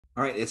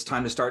All right, it's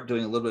time to start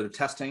doing a little bit of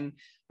testing.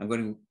 I'm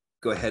going to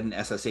go ahead and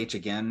SSH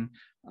again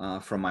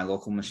from my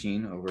local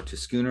machine over to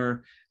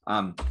Schooner.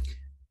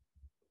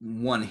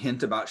 One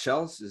hint about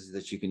shells is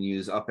that you can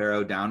use up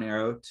arrow, down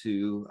arrow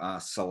to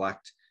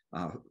select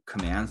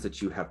commands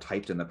that you have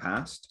typed in the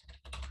past.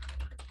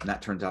 And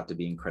that turns out to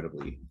be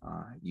incredibly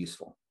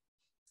useful.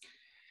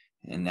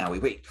 And now we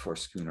wait for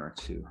Schooner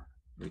to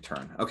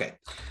return. Okay,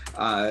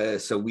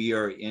 so we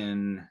are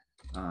in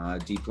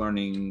deep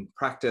learning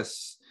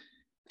practice,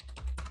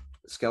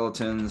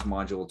 skeletons,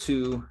 module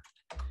 2,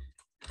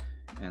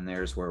 and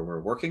there's where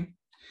we're working.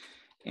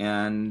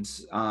 And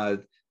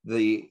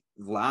the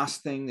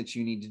last thing that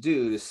you need to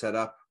do to set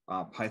up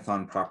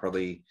Python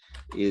properly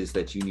is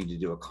that you need to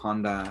do a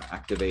conda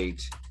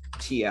activate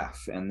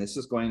TF, and this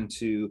is going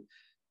to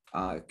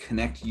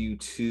connect you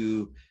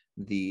to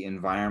the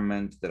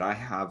environment that I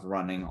have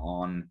running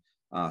on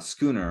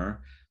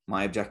Schooner.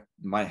 My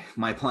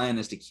plan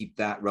is to keep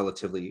that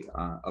relatively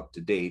up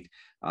to date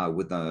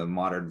with the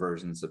modern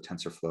versions of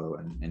TensorFlow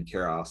and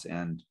Keras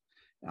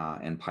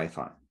and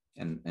Python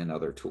and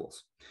other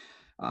tools.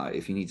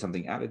 If you need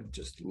something added,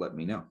 just let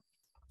me know.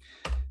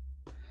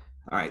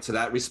 All right, so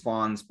that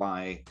responds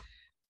by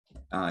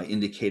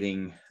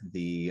indicating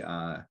the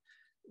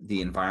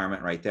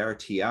environment right there,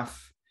 TF.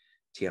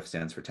 TF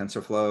stands for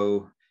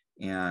TensorFlow,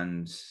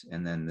 and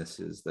then this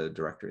is the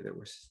directory that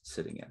we're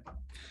sitting in.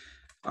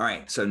 All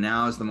right, so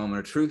now is the moment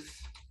of truth,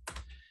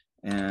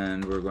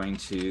 and we're going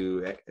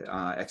to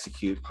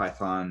execute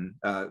Python,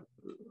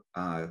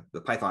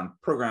 the Python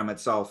program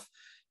itself,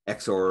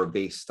 XOR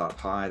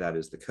base.py, that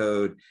is the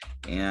code,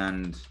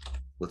 and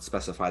let's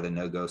specify the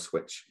no-go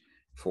switch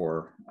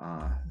for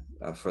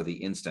the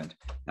instant.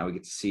 Now we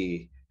get to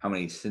see how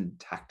many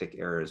syntactic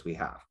errors we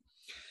have.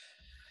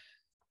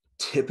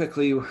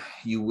 Typically,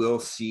 you will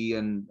see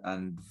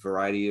a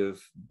variety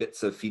of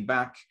bits of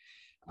feedback,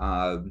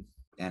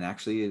 and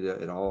actually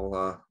it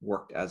all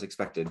worked as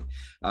expected.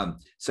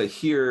 So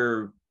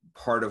here,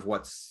 part of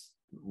what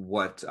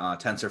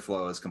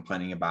TensorFlow is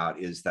complaining about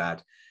is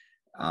that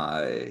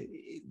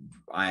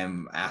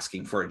I'm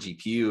asking for a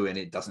GPU and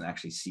it doesn't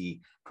actually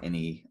see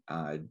any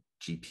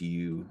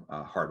GPU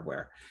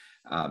hardware.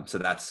 So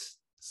that's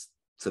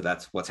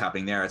what's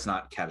happening there. It's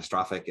not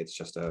catastrophic. It's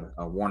just a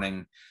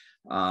warning.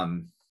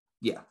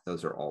 Yeah,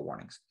 those are all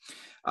warnings.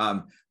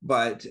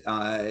 But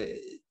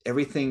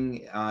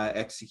everything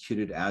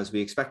executed as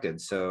we expected.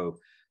 So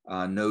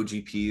no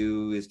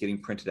GPU is getting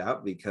printed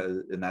out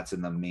and that's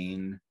in the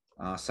main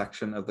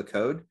section of the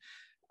code.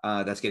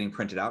 That's getting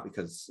printed out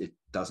because it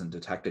doesn't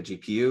detect a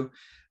GPU.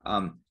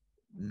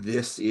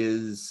 This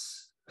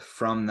is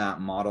from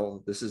that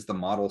model. This is the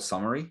model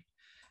summary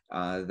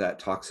that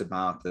talks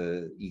about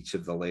each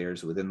of the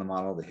layers within the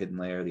model, the hidden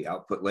layer, the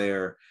output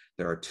layer.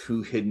 There are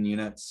 2 hidden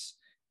units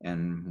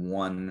and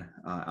 1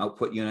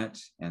 output unit,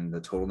 and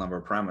the total number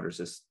of parameters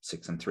is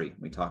 6 and 3.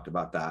 We talked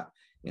about that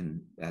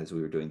as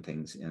we were doing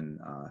things in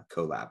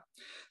Colab.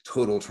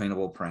 Total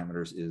trainable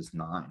parameters is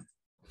 9.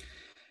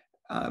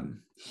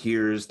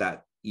 Here's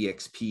that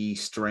EXP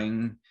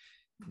string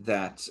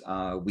that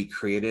we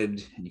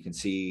created, and you can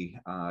see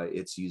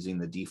it's using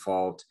the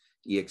default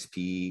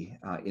EXP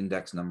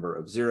index number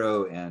of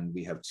 0, and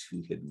we have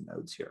 2 hidden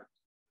nodes here.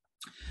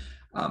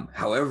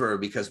 However,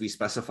 because we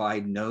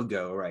specified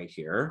no-go right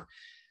here,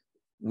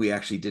 we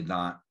actually did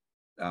not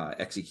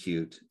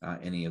execute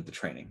any of the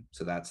training.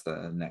 So that's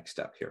the next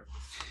step here.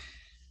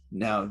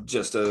 Now,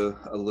 just a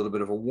little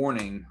bit of a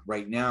warning.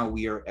 Right now,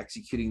 we are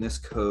executing this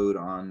code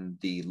on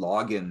the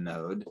login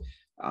node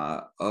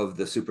of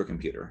the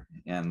supercomputer.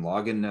 And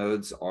login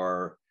nodes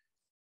are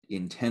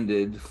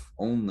intended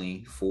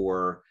only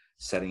for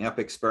setting up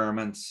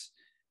experiments,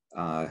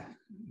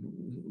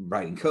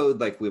 writing code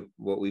like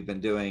what we've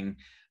been doing,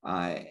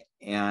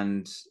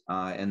 and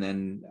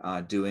then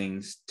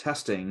doing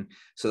testing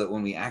so that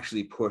when we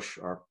actually push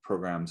our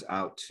programs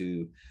out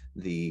to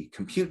the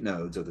compute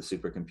nodes of the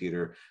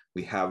supercomputer,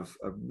 we have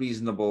a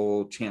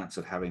reasonable chance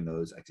of having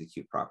those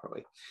execute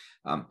properly.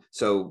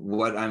 So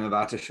what I'm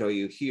about to show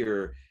you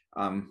here,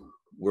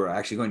 we're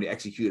actually going to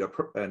execute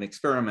an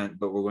experiment,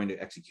 but we're going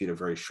to execute a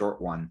very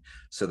short one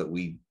so that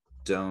we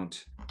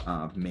don't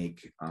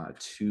make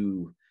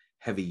too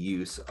heavy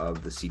use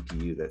of the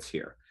CPU that's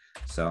here.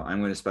 So I'm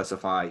going to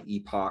specify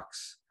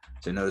epochs.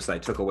 So notice that I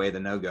took away the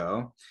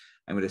no-go.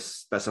 I'm going to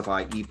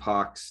specify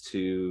epochs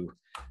to,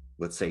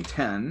 let's say,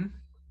 10.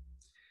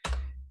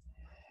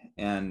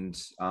 And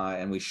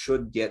we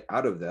should get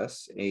out of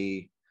this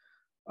a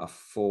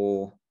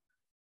full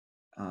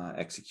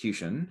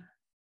execution.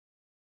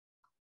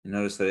 And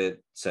notice that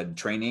it said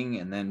training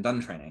and then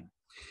done training.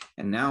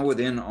 And now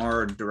within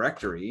our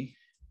directory,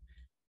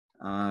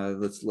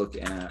 let's look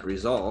at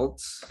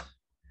results.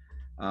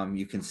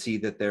 You can see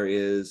that there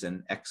is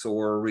an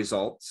XOR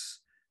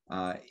results,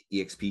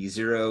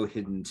 EXP0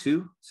 hidden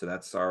 2. So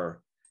that's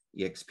our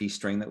EXP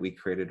string that we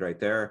created right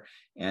there.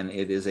 And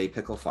it is a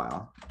pickle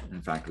file.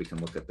 In fact, we can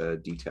look at the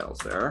details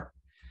there.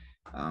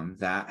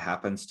 That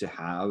happens to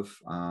have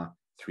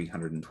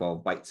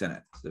 312 bytes in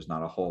it. So there's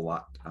not a whole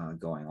lot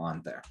going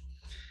on there.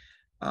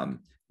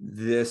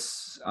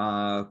 this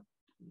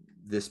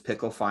this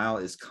pickle file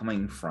is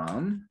coming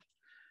from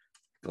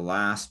the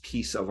last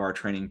piece of our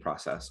training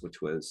process,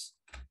 which was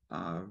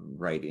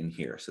right in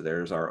here. So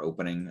there's our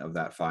opening of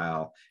that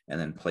file and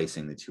then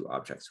placing the two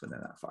objects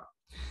within that file.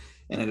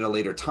 And at a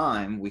later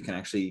time, we can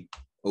actually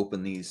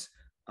open these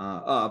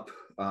up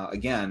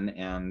again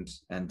and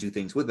do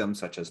things with them,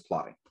 such as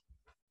plotting.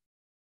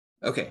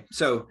 Okay,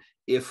 so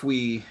if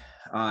we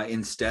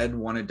instead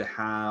wanted to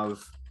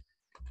have,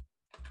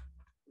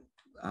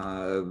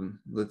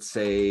 let's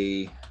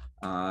say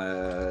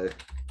 10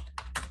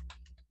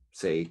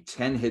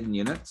 hidden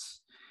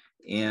units,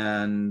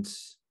 and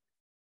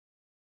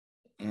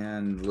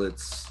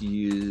let's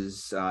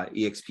use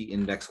exp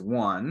index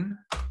 1.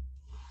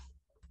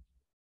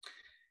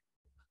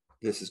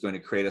 This is going to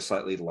create a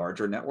slightly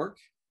larger network.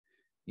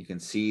 You can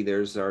see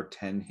there's our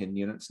 10 hidden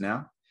units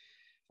now.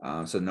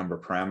 So the number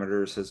of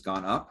parameters has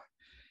gone up.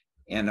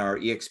 And our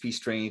exp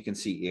string, you can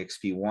see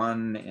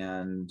exp1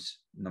 and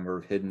number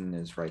of hidden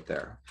is right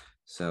there.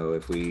 So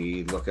if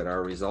we look at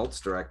our results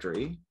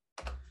directory,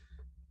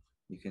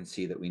 you can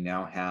see that we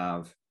now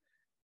have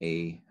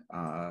a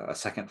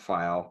second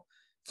file.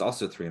 It's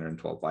also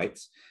 312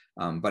 bytes,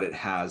 but it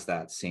has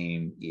that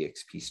same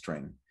exp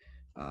string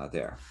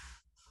there.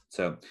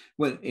 So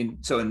in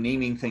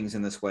naming things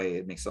in this way,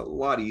 it makes it a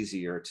lot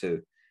easier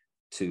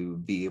to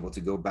be able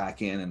to go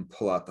back in and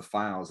pull out the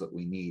files that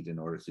we need in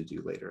order to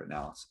do later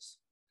analysis.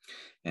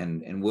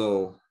 And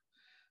we'll,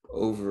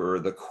 over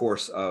the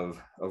course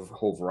of a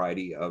whole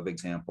variety of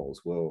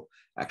examples, we'll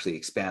actually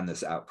expand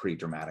this out pretty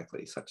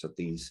dramatically, such that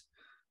these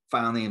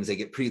file names, they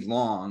get pretty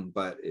long,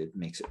 but it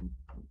makes it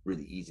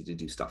really easy to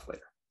do stuff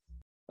later.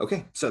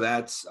 Okay, so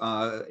that's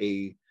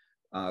a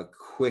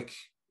quick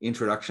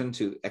introduction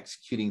to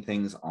executing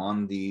things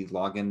on the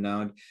login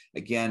node.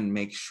 Again,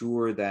 make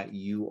sure that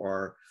you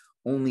are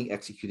only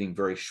executing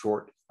very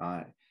short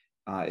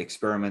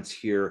experiments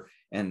here,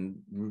 and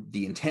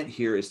the intent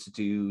here is to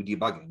do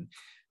debugging.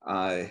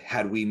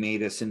 Had we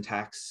made a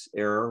syntax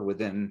error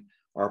within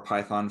our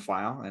Python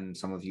file, and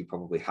some of you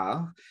probably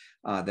have,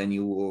 then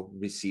you will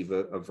receive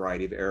a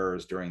variety of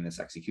errors during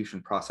this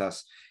execution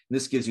process. And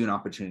this gives you an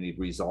opportunity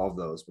to resolve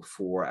those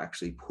before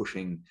actually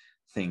pushing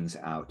things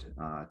out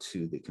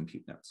to the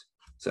compute nodes.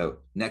 So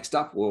next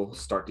up, we'll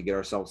start to get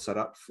ourselves set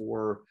up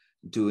for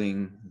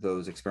doing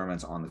those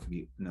experiments on the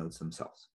compute nodes themselves.